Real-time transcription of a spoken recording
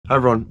Hi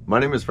everyone, my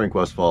name is Frank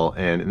Westphal,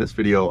 and in this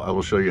video I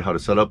will show you how to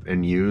set up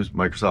and use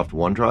Microsoft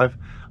OneDrive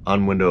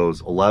on Windows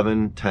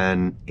 11,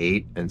 10,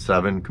 8, and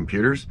 7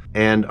 computers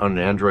and on an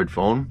Android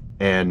phone,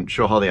 and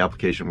show how the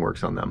application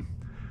works on them.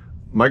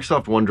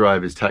 Microsoft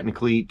OneDrive is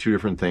technically two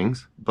different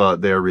things, but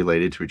they are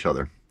related to each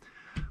other.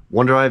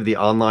 OneDrive, the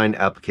online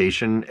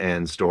application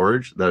and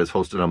storage that is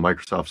hosted on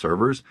Microsoft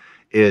servers,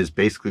 is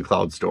basically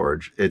cloud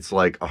storage. It's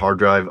like a hard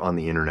drive on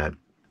the internet.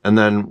 And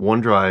then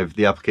OneDrive,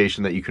 the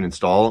application that you can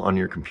install on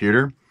your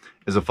computer,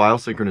 is a file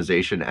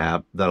synchronization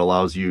app that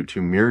allows you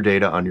to mirror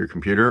data on your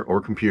computer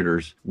or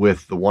computers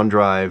with the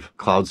OneDrive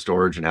cloud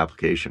storage and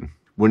application.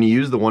 When you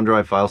use the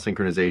OneDrive file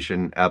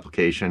synchronization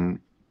application,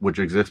 which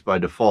exists by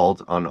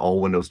default on all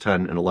Windows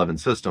 10 and 11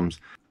 systems,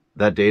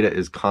 that data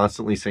is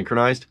constantly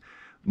synchronized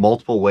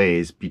multiple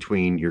ways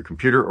between your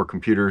computer or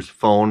computers,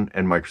 phone,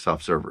 and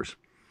Microsoft servers.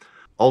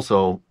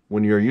 Also,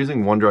 when you're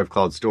using OneDrive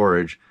Cloud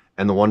Storage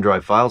and the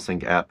OneDrive File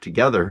Sync app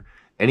together,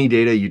 any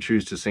data you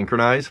choose to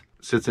synchronize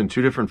sits in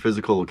two different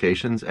physical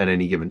locations at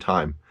any given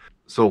time.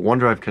 So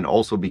OneDrive can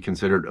also be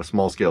considered a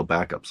small-scale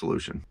backup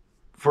solution.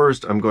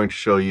 First, I'm going to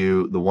show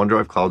you the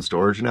OneDrive Cloud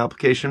Storage and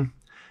application,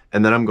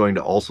 and then I'm going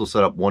to also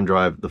set up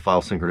OneDrive, the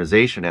file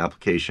synchronization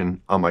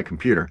application, on my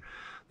computer.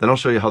 Then I'll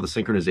show you how the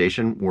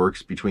synchronization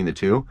works between the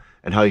two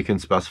and how you can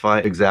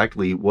specify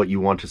exactly what you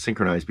want to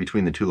synchronize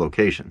between the two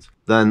locations.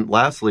 Then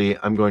lastly,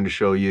 I'm going to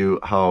show you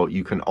how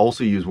you can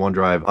also use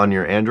OneDrive on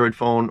your Android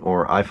phone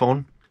or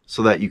iPhone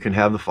so that you can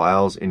have the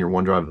files in your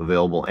OneDrive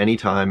available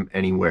anytime,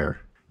 anywhere.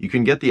 You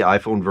can get the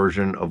iPhone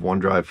version of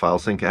OneDrive File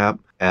Sync app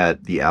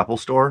at the Apple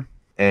Store,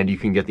 and you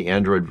can get the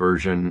Android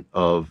version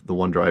of the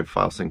OneDrive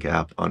File Sync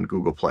app on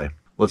Google Play.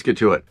 Let's get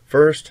to it.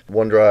 First,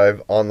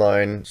 OneDrive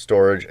online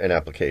storage and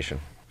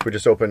application. If we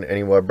just open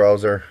any web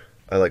browser,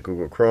 I like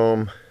Google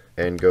Chrome,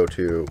 and go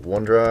to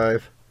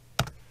OneDrive,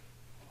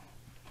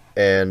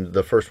 and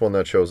the first one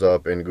that shows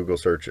up in Google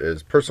search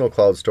is Personal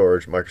Cloud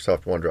Storage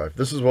Microsoft OneDrive.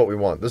 This is what we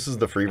want. This is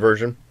the free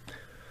version.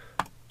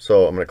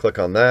 So I'm going to click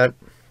on that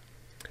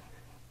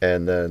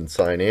and then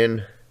sign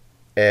in.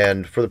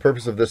 And for the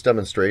purpose of this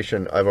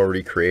demonstration, I've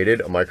already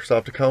created a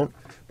Microsoft account,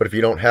 but if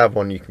you don't have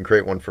one, you can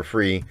create one for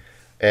free.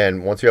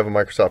 And once you have a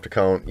Microsoft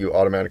account, you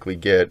automatically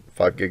get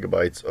 5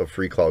 gigabytes of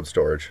free cloud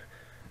storage.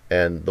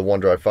 And the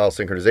OneDrive file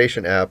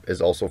synchronization app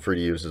is also free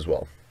to use as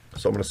well.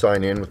 So I'm going to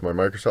sign in with my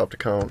Microsoft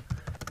account.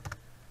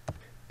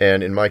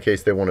 And in my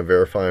case, they want to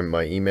verify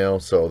my email,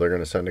 so they're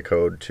going to send a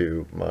code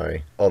to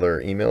my other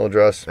email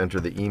address.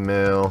 Enter the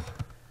email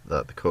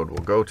that the code will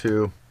go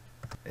to,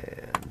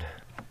 and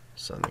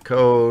send the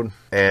code.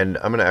 And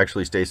I'm going to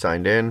actually stay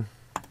signed in.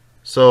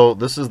 So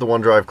this is the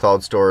OneDrive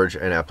Cloud Storage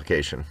and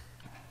application.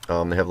 They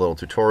have a little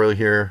tutorial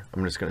here.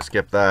 I'm just going to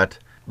skip that.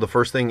 The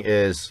first thing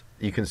is,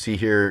 you can see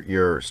here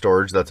your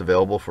storage that's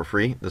available for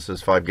free. This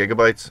is 5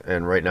 gigabytes,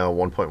 and right now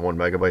 1.1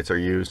 megabytes are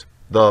used.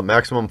 The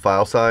maximum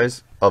file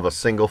size of a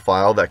single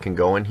file that can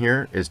go in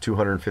here is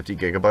 250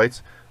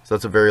 gigabytes. So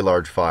that's a very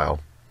large file.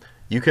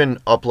 You can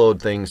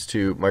upload things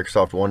to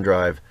Microsoft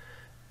OneDrive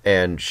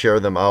and share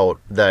them out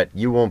that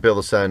you won't be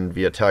able to send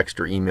via text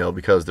or email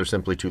because they're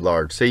simply too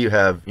large. Say you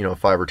have, a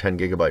 5 or 10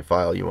 gigabyte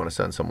file you want to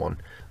send someone.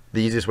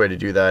 The easiest way to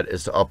do that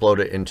is to upload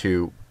it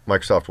into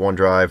Microsoft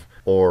OneDrive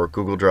or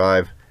Google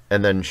Drive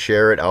and then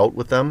share it out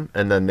with them,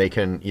 and then they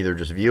can either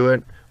just view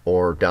it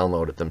or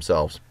download it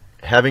themselves.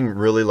 Having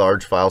really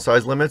large file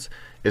size limits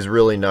is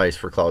really nice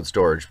for cloud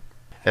storage.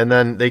 And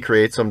then they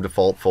create some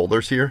default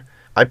folders here.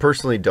 I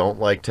personally don't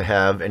like to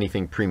have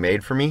anything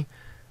pre-made for me.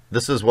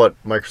 This is what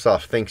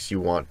Microsoft thinks you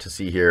want to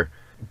see here,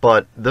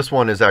 but this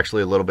one is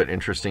actually a little bit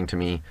interesting to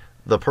me.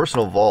 The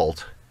personal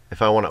vault,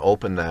 if I want to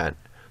open that,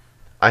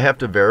 I have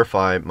to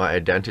verify my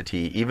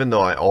identity even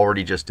though I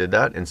already just did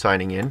that in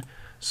signing in.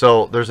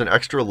 So there's an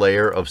extra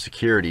layer of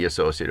security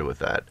associated with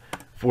that.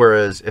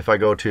 Whereas if I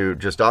go to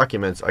just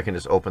documents, I can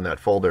just open that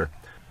folder.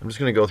 I'm just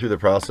going to go through the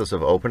process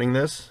of opening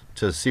this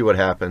to see what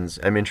happens.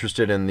 I'm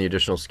interested in the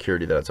additional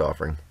security that it's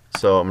offering.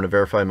 So I'm going to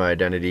verify my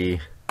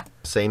identity.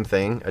 Same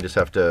thing, I just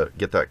have to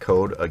get that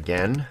code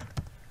again.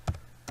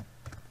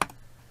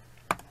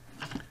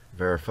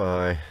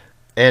 Verify.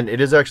 And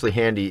it is actually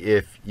handy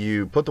if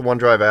you put the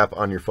OneDrive app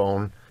on your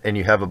phone and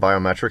you have a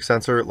biometric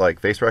sensor like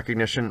face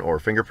recognition or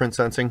fingerprint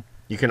sensing,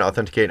 you can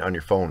authenticate on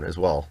your phone as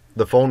well.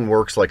 The phone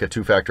works like a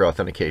two-factor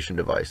authentication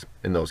device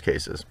in those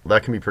cases.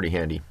 That can be pretty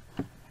handy.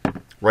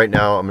 Right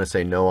now, I'm going to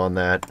say no on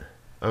that.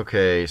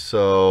 Okay,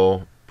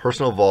 so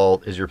Personal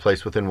Vault is your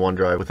place within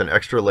OneDrive with an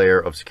extra layer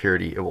of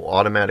security. It will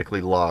automatically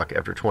lock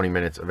after 20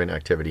 minutes of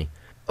inactivity.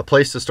 A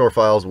place to store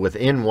files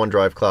within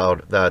OneDrive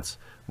Cloud that's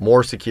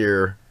more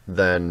secure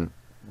than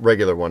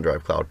regular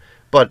OneDrive Cloud.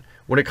 But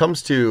when it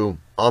comes to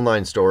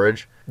online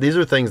storage, these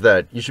are things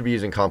that you should be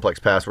using complex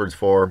passwords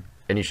for,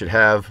 and you should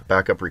have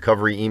backup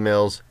recovery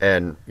emails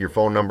and your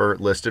phone number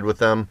listed with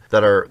them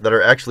that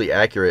are actually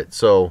accurate,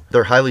 so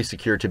they're highly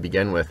secure to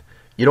begin with.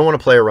 You don't want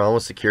to play around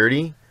with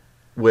security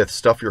with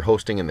stuff you're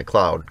hosting in the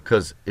cloud,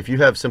 because if you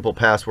have simple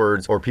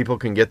passwords or people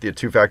can get the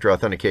two-factor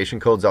authentication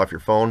codes off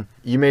your phone,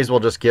 you may as well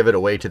just give it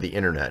away to the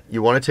internet.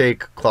 You want to take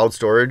cloud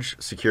storage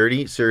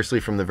security seriously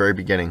from the very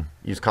beginning.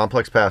 Use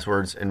complex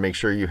passwords and make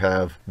sure you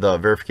have the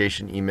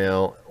verification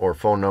email or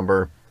phone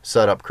number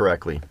set up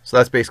correctly. So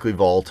that's basically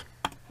Vault.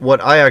 What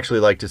I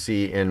actually like to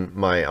see in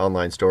my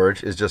online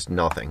storage is just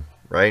nothing,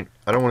 right?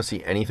 I don't want to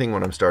see anything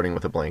when I'm starting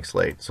with a blank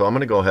slate. So I'm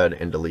going to go ahead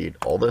and delete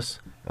all this.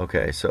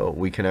 Okay, so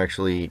we can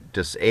actually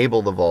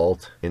disable the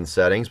Vault in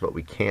settings, but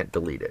we can't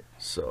delete it.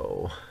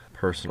 So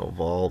personal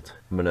Vault,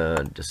 I'm going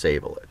to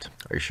disable it.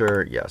 Are you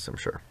sure? Yes, I'm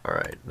sure. All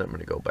right, then I'm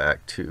going to go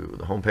back to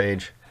the home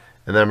page,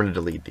 and then I'm going to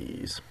delete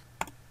these.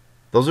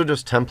 Those are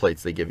just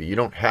templates they give you. You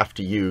don't have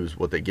to use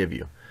what they give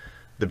you.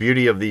 The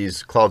beauty of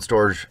these cloud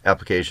storage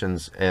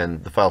applications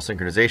and the file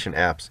synchronization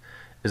apps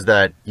is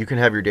that you can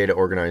have your data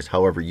organized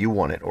however you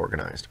want it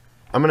organized.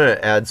 I'm going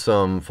to add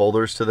some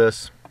folders to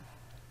this.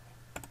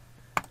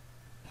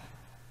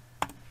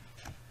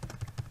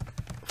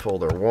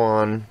 Folder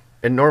 1,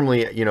 and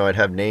normally, you know, I'd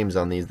have names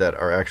on these that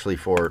are actually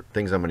for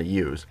things I'm going to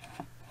use.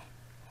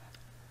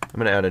 I'm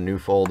going to add a new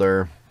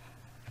folder,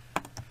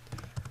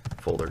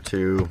 folder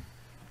 2,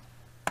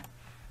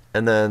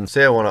 and then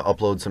say I want to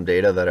upload some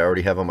data that I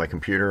already have on my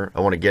computer.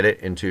 I want to get it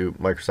into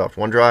Microsoft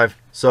OneDrive.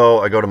 So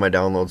I go to my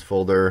downloads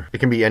folder. It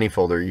can be any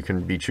folder. You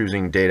can be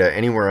choosing data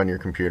anywhere on your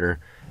computer,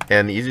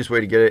 and the easiest way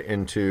to get it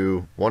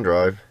into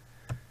OneDrive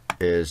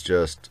is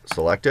just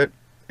select it.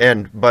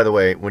 And by the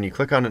way, when you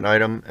click on an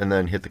item and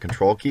then hit the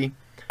control key,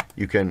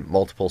 you can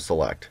multiple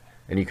select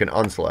and you can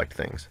unselect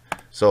things.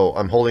 So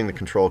I'm holding the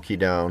control key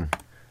down,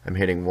 I'm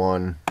hitting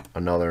one,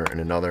 another,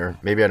 and another.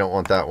 Maybe I don't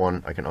want that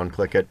one, I can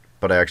unclick it,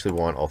 but I actually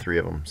want all three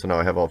of them. So now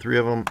I have all three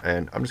of them,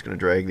 and I'm just going to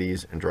drag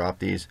these and drop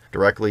these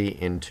directly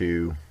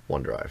into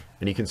OneDrive.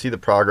 And you can see the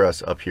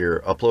progress up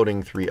here,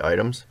 uploading 3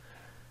 items.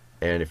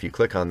 And if you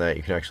click on that,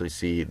 you can actually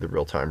see the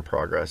real-time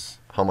progress,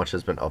 how much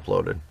has been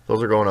uploaded.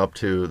 Those are going up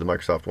to the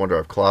Microsoft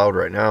OneDrive cloud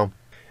right now.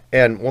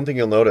 And one thing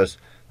you'll notice,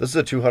 this is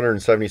a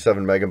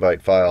 277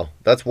 megabyte file.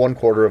 That's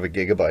 1/4 of a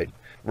gigabyte,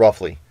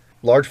 roughly.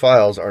 Large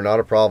files are not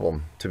a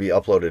problem to be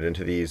uploaded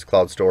into these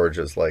cloud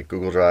storages like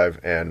Google Drive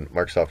and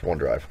Microsoft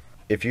OneDrive.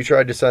 If you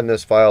tried to send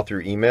this file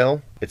through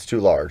email, it's too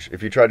large.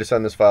 If you tried to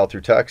send this file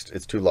through text,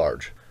 it's too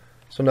large.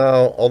 So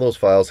now all those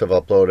files have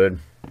uploaded.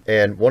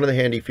 And one of the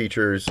handy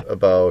features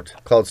about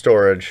cloud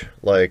storage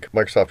like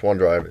Microsoft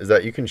OneDrive is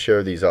that you can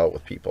share these out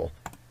with people.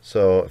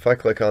 So if I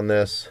click on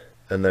this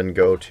and then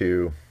go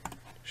to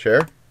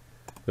share,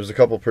 there's a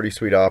couple pretty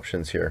sweet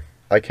options here.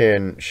 I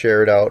can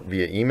share it out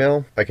via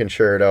email. I can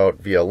share it out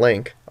via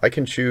link. I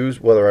can choose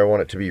whether I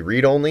want it to be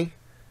read-only.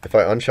 If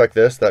I uncheck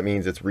this, that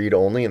means it's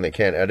read-only and they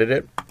can't edit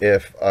it.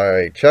 If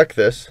I check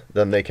this,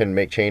 then they can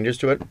make changes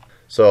to it.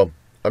 So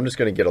I'm just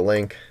going to get a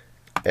link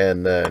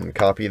and then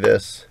copy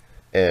this.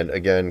 And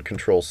again,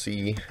 Control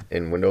C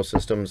in Windows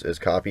systems is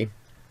copy.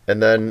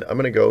 And then I'm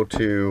going to go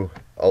to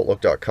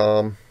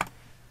Outlook.com,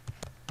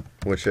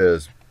 which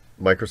is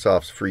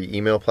Microsoft's free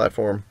email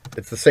platform.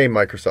 It's the same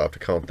Microsoft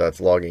account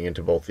that's logging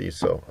into both these,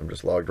 so I'm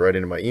just logged right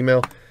into my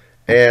email.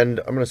 And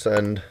I'm going to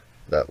send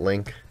that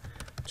link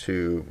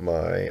to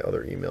my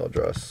other email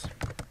address.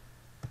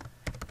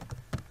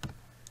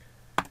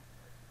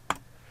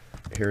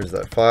 Here's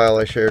that file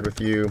I shared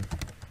with you.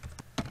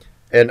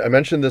 And I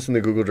mentioned this in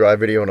the Google Drive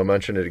video, and I'll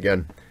mention it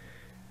again.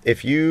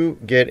 If you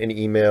get an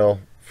email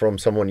from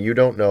someone you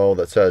don't know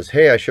that says,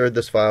 hey, I shared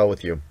this file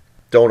with you,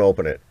 don't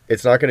open it.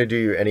 It's not going to do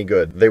you any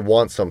good. They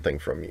want something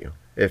from you.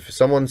 If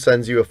someone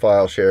sends you a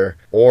file share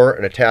or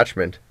an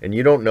attachment and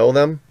you don't know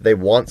them, they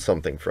want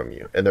something from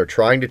you. And they're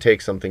trying to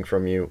take something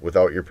from you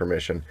without your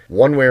permission.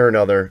 One way or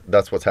another,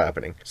 that's what's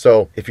happening.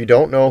 So if you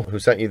don't know who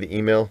sent you the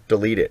email,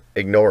 delete it.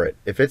 Ignore it.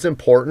 If it's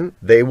important,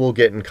 they will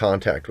get in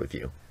contact with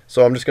you.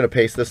 So I'm just going to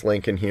paste this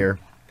link in here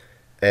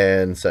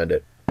and send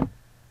it.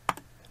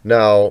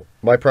 Now,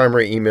 my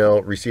primary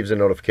email receives a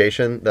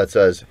notification that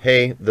says,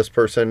 hey, this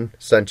person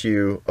sent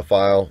you a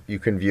file. You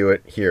can view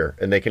it here.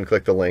 And they can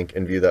click the link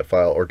and view that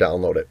file or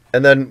download it.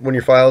 And then when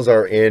your files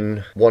are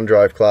in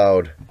OneDrive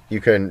Cloud,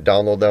 you can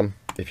download them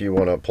if you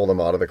want to pull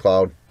them out of the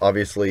cloud.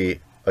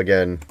 Obviously,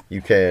 again,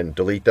 you can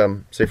delete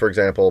them. Say, for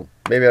example,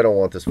 maybe I don't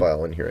want this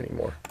file in here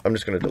anymore. I'm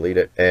just going to delete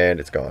it, and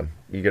it's gone.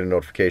 You get a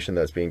notification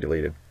that it's being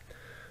deleted.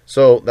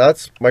 So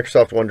that's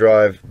Microsoft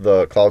OneDrive,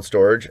 the cloud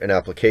storage and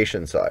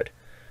application side.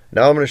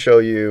 Now I'm going to show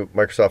you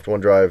Microsoft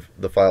OneDrive,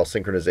 the file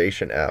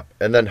synchronization app,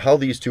 and then how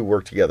these two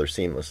work together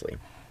seamlessly.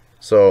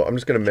 So I'm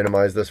just going to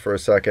minimize this for a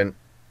second.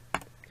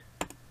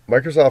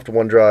 Microsoft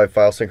OneDrive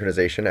file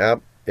synchronization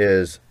app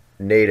is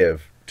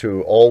native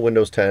to all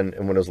Windows 10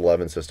 and Windows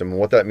 11 system. And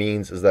what that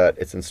means is that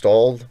it's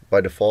installed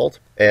by default,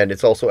 and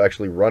it's also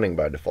actually running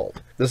by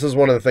default. This is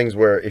one of the things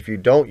where if you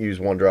don't use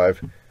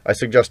OneDrive, I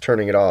suggest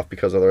turning it off,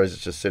 because otherwise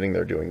it's just sitting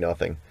there doing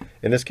nothing.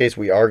 In this case,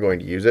 we are going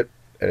to use it,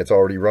 and it's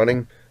already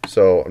running.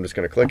 So I'm just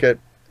going to click it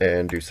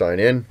and do sign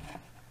in.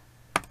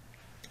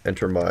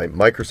 Enter my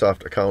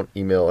Microsoft account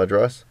email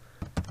address.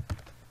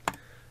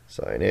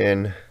 Sign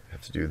in. I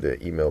have to do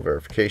the email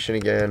verification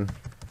again.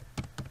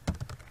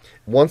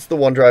 once the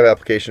OneDrive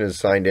application is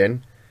signed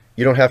in,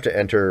 you don't have to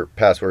enter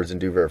passwords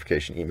and do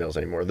verification emails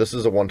anymore. This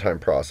is a one-time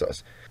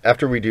process.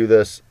 After we do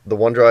this, the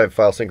OneDrive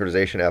file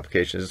synchronization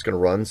application is just going to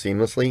run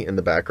seamlessly in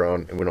the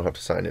background, and we don't have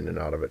to sign in and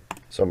out of it.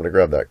 So I'm going to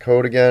grab that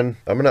code again.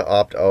 I'm going to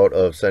opt out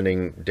of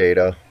sending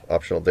data,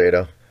 optional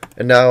data.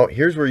 And now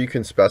here's where you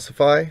can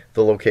specify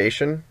the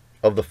location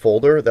of the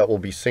folder that will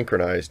be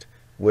synchronized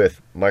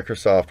with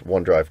Microsoft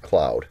OneDrive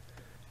Cloud.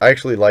 I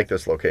actually like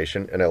this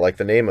location, and I like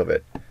the name of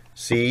it.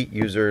 C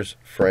users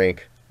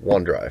Frank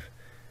OneDrive.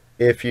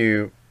 If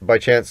you by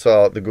chance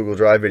saw the Google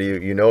Drive video,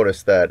 you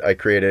noticed that I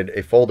created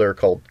a folder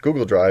called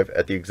Google Drive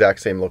at the exact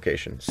same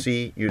location,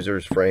 C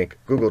users Frank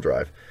Google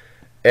Drive.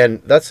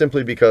 And that's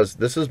simply because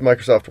this is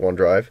Microsoft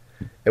OneDrive,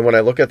 and when I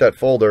look at that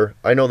folder,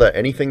 I know that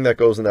anything that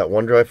goes in that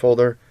OneDrive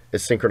folder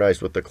is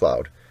synchronized with the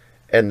cloud,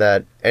 and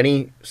that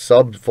any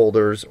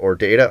subfolders or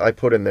data I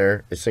put in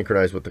there is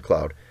synchronized with the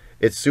cloud.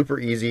 It's super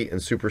easy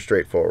and super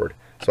straightforward.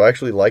 So I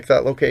actually like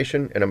that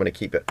location, and I'm going to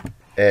keep it.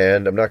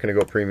 And I'm not going to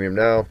go premium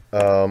now.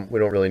 We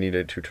don't really need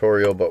a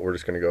tutorial, but we're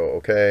just going to go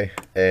OK.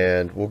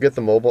 And we'll get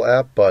the mobile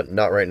app, but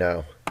not right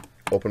now.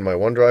 Open my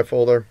OneDrive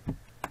folder.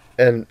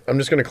 And I'm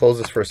just going to close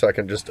this for a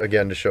second, just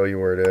again to show you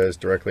where it is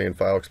directly in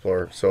File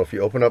Explorer. So if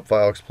you open up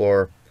File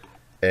Explorer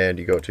and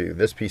you go to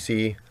this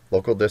PC,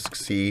 local disk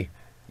C,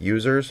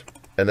 users,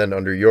 and then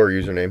under your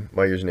username,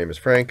 my username is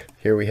Frank,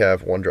 here we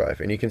have OneDrive.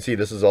 And you can see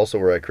this is also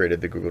where I created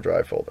the Google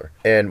Drive folder.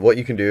 And what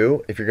you can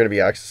do, if you're going to be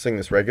accessing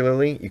this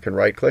regularly, you can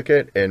right click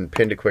it and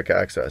pin to quick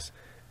access.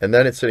 And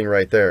then it's sitting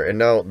right there. And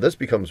now this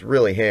becomes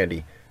really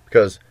handy,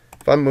 because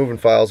if I'm moving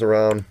files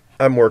around,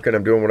 I'm working,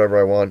 I'm doing whatever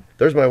I want,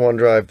 there's my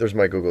OneDrive, there's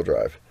my Google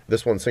Drive.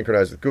 This one's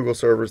synchronized with Google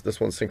servers, this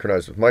one's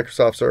synchronized with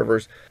Microsoft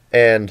servers,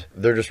 and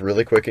they're just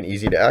really quick and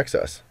easy to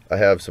access. I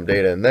have some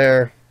data in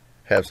there,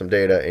 have some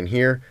data in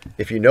here.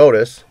 If you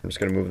notice, I'm just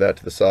going to move that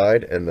to the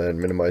side and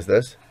then minimize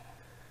this.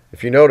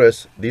 If you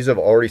notice, these have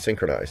already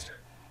synchronized.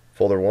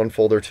 Folder 1,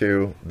 folder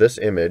 2, this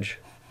image,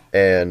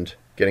 and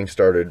getting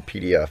started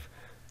PDF.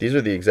 These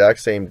are the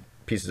exact same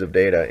pieces of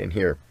data in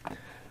here.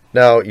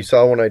 Now, you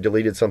saw when I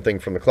deleted something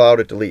from the cloud,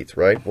 it deletes,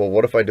 right? Well,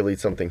 what if I delete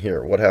something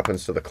here? What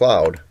happens to the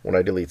cloud when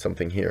I delete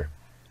something here?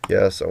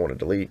 Yes, I want to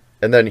delete.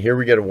 And then here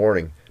we get a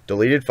warning.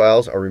 Deleted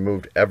files are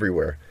removed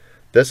everywhere.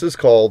 This is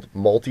called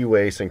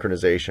multi-way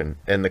synchronization,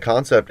 and the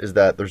concept is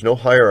that there's no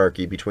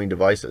hierarchy between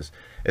devices.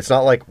 It's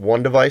not like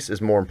one device is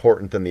more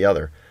important than the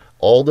other.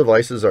 All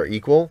devices are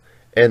equal,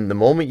 and the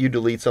moment you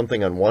delete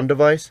something on one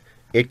device,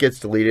 it gets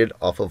deleted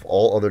off of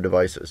all other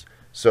devices.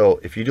 So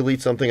if you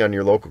delete something on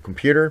your local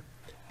computer,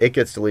 it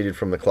gets deleted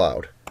from the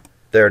cloud.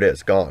 There it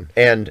is, gone.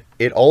 And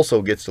it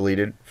also gets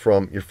deleted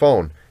from your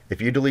phone. If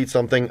you delete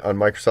something on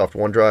Microsoft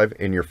OneDrive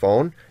in your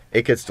phone,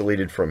 it gets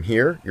deleted from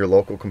here, your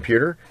local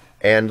computer,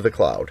 and the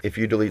cloud. If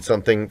you delete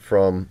something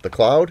from the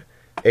cloud,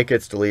 it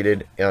gets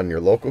deleted on your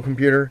local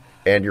computer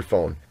and your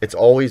phone. It's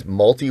always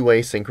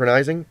multi-way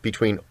synchronizing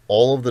between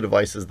all of the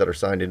devices that are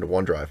signed into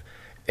OneDrive.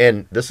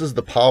 And this is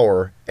the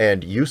power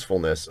and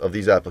usefulness of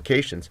these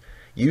applications.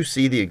 You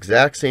see the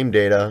exact same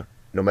data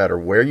no matter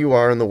where you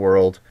are in the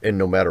world and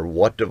no matter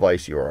what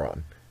device you are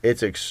on.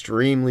 It's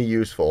extremely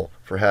useful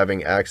for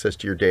having access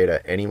to your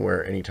data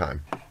anywhere,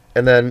 anytime.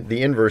 And then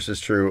the inverse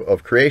is true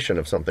of creation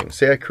of something.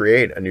 Say I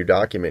create a new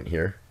document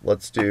here.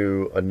 Let's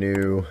do a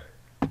new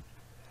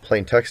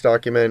plain text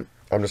document.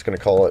 I'm just going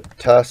to call it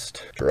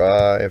test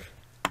drive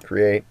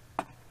create.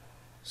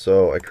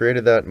 So I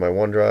created that in my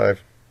OneDrive.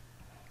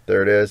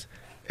 There it is.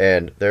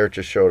 And there it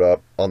just showed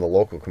up on the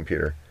local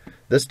computer.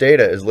 This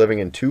data is living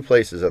in two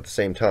places at the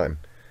same time.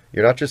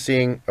 You're not just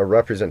seeing a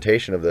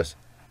representation of this.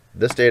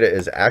 This data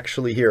is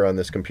actually here on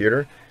this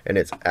computer, and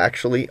it's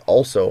actually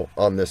also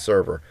on this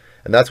server.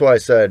 And that's why I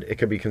said it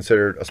could be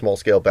considered a small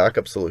scale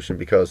backup solution,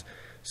 because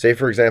say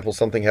for example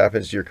something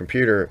happens to your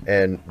computer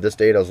and this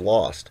data is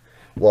lost.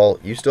 Well,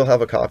 you still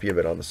have a copy of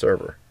it on the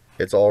server.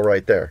 It's all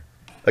right there.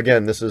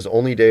 Again, this is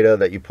only data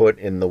that you put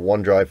in the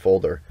OneDrive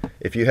folder.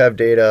 If you have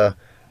data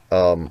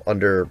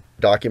under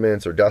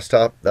documents or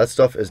desktop, that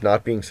stuff is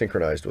not being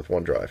synchronized with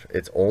OneDrive.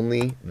 It's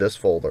only this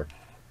folder.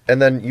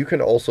 And then you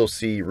can also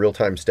see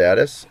real-time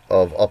status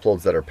of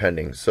uploads that are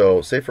pending. So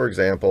say for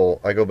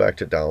example, I go back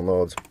to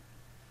downloads,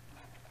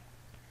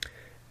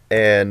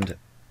 and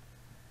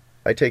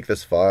I take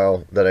this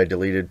file that I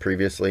deleted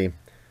previously.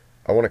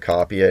 I want to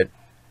copy it,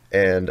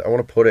 and I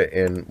want to put it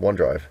in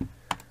OneDrive.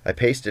 I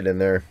paste it in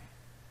there.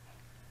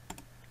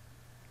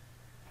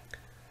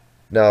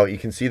 Now you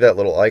can see that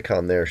little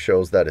icon there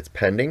shows that it's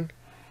pending.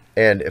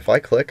 And if I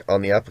click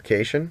on the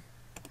application,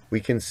 we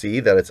can see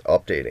that it's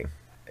updating.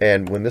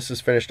 And when this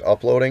is finished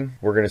uploading,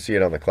 we're going to see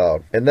it on the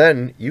cloud. And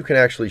then you can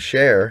actually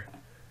share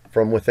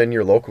from within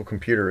your local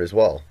computer as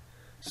well.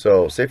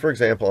 So say for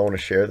example, I want to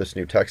share this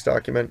new text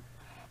document.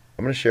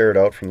 I'm going to share it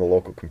out from the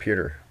local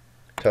computer.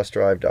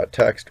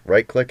 Testdrive.txt,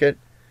 right click it.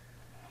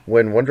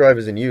 When OneDrive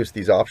is in use,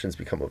 these options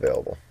become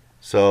available.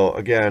 So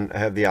again, I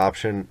have the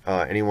option,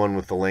 anyone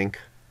with the link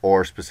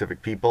or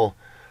specific people,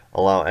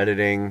 allow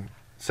editing,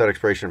 set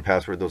expiration and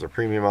password, those are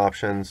premium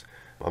options.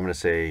 I'm going to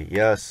say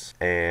yes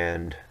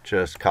and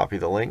just copy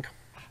the link.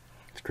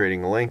 It's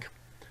creating a link.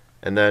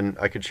 And then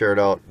I could share it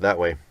out that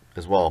way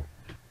as well,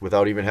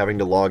 without even having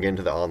to log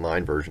into the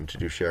online version to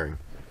do sharing.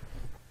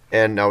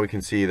 And now we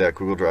can see that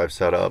Google Drive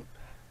setup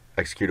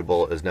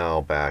executable is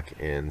now back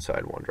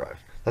inside OneDrive.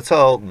 That's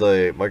how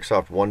the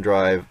Microsoft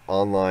OneDrive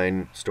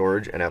online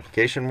storage and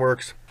application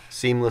works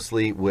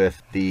seamlessly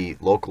with the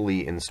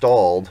locally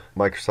installed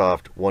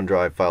Microsoft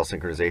OneDrive file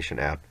synchronization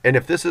app. And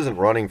if this isn't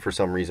running for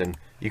some reason,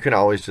 you can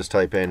always just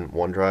type in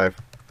OneDrive.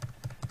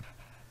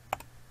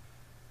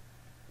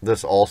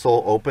 This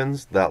also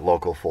opens that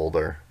local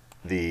folder,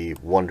 the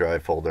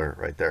OneDrive folder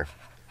right there.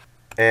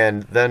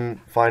 And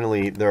then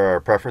finally, there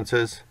are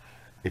preferences.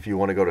 If you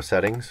want to go to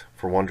settings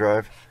for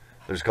OneDrive,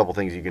 there's a couple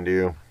things you can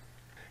do.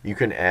 You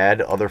can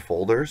add other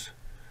folders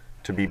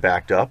to be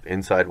backed up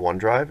inside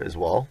OneDrive as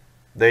well.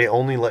 They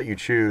only let you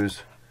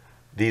choose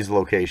these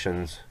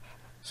locations,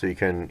 so you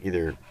can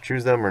either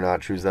choose them or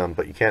not choose them,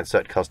 but you can't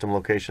set custom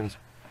locations.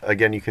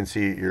 Again, you can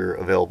see your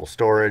available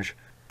storage,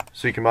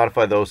 so you can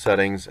modify those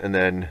settings. And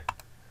then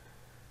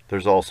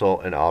there's also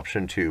an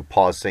option to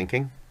pause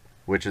syncing,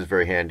 which is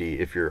very handy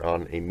if you're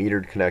on a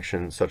metered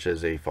connection such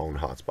as a phone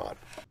hotspot.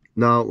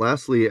 Now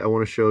lastly, I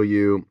want to show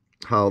you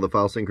how the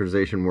file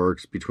synchronization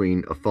works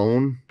between a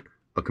phone,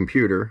 a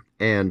computer,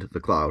 and the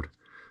cloud.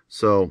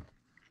 So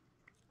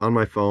on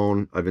my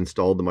phone, I've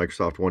installed the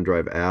Microsoft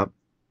OneDrive app,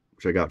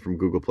 which I got from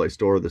Google Play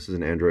Store. This is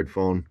an Android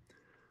phone.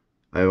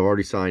 I've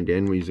already signed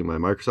in using my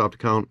Microsoft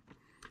account.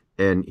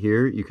 And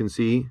here you can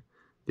see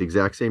the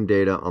exact same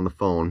data on the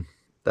phone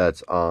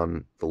that's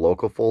on the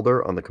local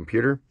folder on the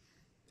computer,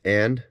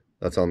 and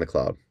that's on the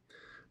cloud.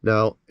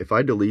 Now, if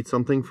I delete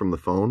something from the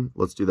phone,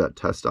 let's do that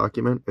test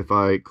document. If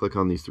I click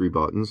on these three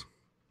buttons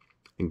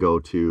and go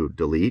to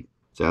delete,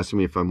 it's asking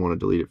me if I want to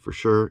delete it for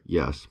sure.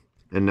 Yes.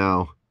 And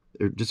now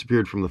it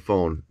disappeared from the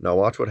phone. Now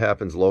watch what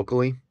happens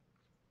locally.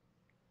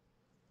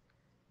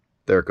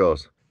 There it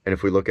goes. And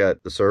if we look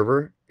at the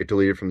server, it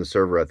deleted from the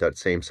server at that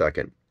same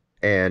second.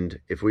 And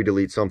if we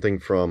delete something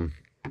from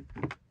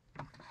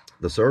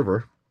the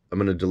server, I'm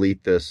going to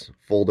delete this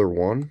folder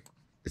 1.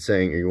 It's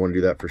saying, you want to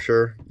do that for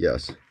sure?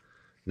 Yes.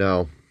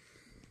 Now,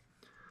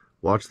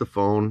 watch the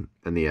phone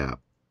and the app.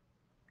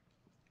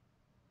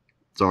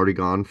 It's already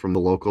gone from the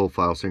local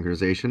file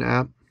synchronization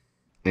app.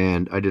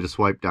 And I did a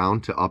swipe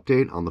down to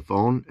update on the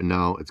phone, and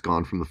now it's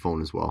gone from the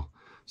phone as well.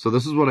 So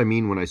this is what I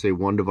mean when I say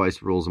one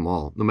device rules them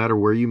all. No matter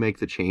where you make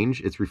the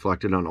change, it's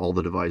reflected on all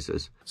the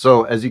devices.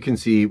 So as you can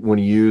see, when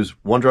you use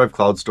OneDrive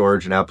Cloud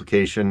Storage and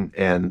application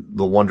and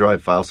the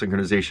OneDrive file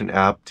synchronization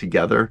app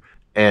together,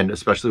 and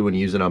especially when you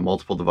use it on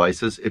multiple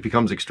devices, it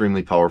becomes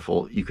extremely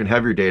powerful. You can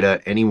have your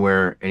data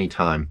anywhere,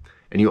 anytime,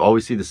 and you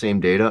always see the same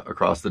data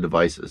across the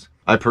devices.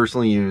 I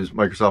personally use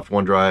Microsoft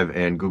OneDrive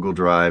and Google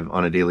Drive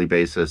on a daily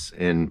basis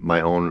in my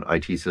own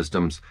IT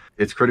systems.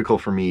 It's critical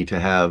for me to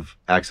have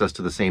access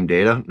to the same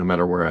data no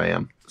matter where I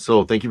am.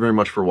 So thank you very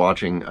much for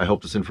watching. I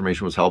hope this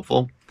information was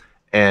helpful.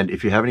 And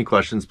if you have any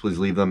questions, please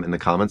leave them in the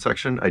comment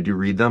section. I do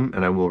read them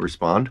and I will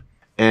respond.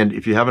 And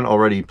if you haven't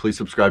already, please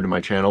subscribe to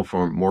my channel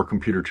for more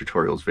computer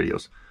tutorials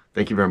videos.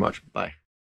 Thank you very much. Bye.